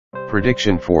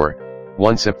Prediction for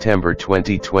 1 September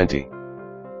 2020.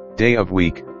 Day of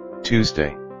week,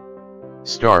 Tuesday.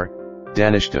 Star,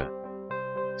 Dhanishta.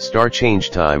 Star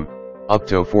change time, up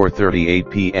to 4:38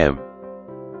 p.m.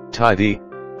 Tithi,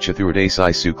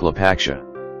 Chathurdasi Sukla Paksha.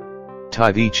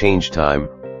 Tithi change time,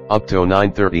 up to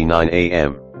 9:39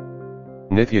 a.m.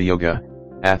 Nithya Yoga,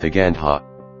 Athagandha.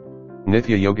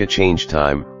 Nithya Yoga change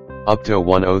time, up to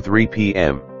 1:03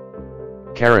 p.m.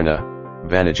 Karana,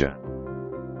 Vanija.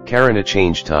 Karana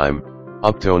change time,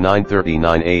 up to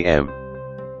 9:39 a.m.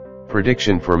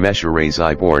 Prediction for Mesha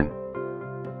Razi born.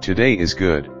 Today is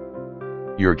good.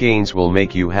 Your gains will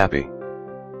make you happy.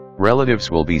 Relatives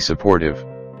will be supportive.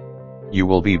 You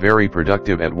will be very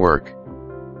productive at work.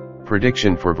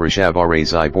 Prediction for Vrishabha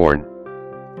Razi born.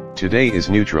 Today is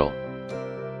neutral.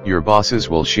 Your bosses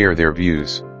will share their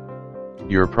views.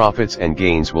 Your profits and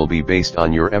gains will be based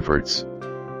on your efforts.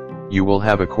 You will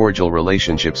have a cordial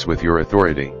relationships with your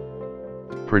authority.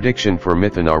 Prediction for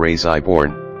Mithuna Razi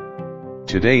born.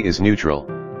 Today is neutral.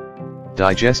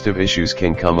 Digestive issues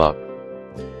can come up.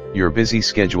 Your busy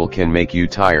schedule can make you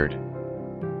tired.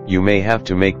 You may have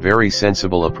to make very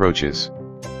sensible approaches.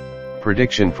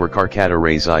 Prediction for Karkata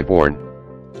Razi born.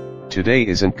 Today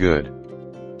isn't good.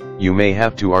 You may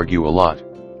have to argue a lot.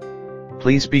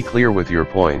 Please be clear with your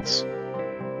points.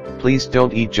 Please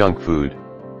don't eat junk food.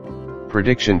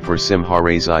 Prediction for Simha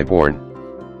Razi born.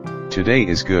 Today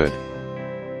is good.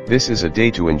 This is a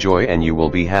day to enjoy and you will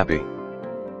be happy.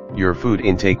 Your food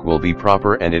intake will be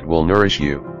proper and it will nourish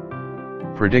you.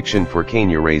 Prediction for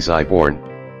Kanya Razi born.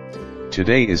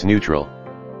 Today is neutral.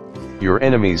 Your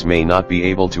enemies may not be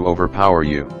able to overpower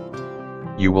you.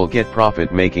 You will get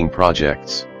profit-making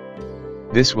projects.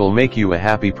 This will make you a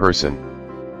happy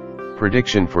person.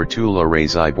 Prediction for Tula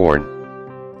Razi born.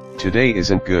 Today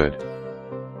isn't good.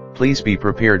 Please be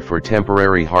prepared for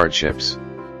temporary hardships.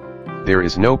 There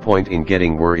is no point in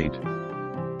getting worried.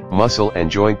 Muscle and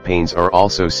joint pains are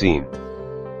also seen.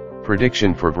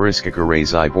 Prediction for Vriskika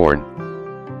Razi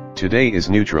born. Today is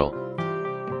neutral.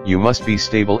 You must be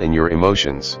stable in your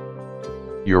emotions.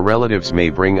 Your relatives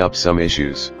may bring up some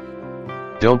issues.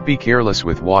 Don't be careless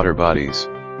with water bodies.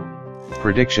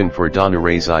 Prediction for Dana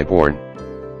Razi born.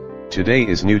 Today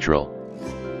is neutral.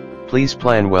 Please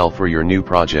plan well for your new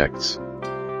projects.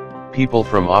 People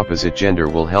from opposite gender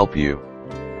will help you.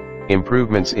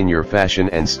 Improvements in your fashion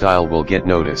and style will get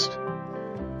noticed.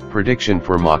 Prediction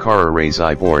for Makara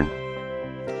Razi born.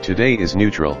 Today is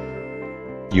neutral.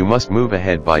 You must move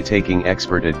ahead by taking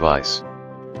expert advice.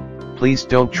 Please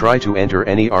don't try to enter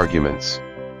any arguments.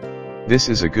 This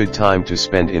is a good time to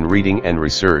spend in reading and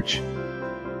research.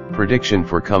 Prediction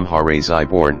for Kumha Razi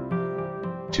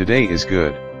born. Today is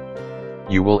good.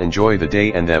 You will enjoy the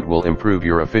day and that will improve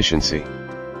your efficiency.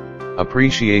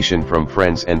 Appreciation from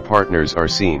friends and partners are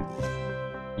seen.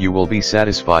 You will be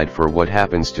satisfied for what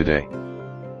happens today.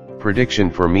 Prediction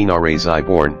for Meena Razi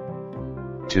born.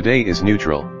 Today is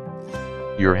neutral.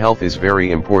 Your health is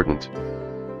very important.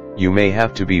 You may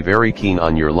have to be very keen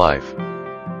on your life.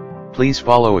 Please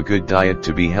follow a good diet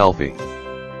to be healthy.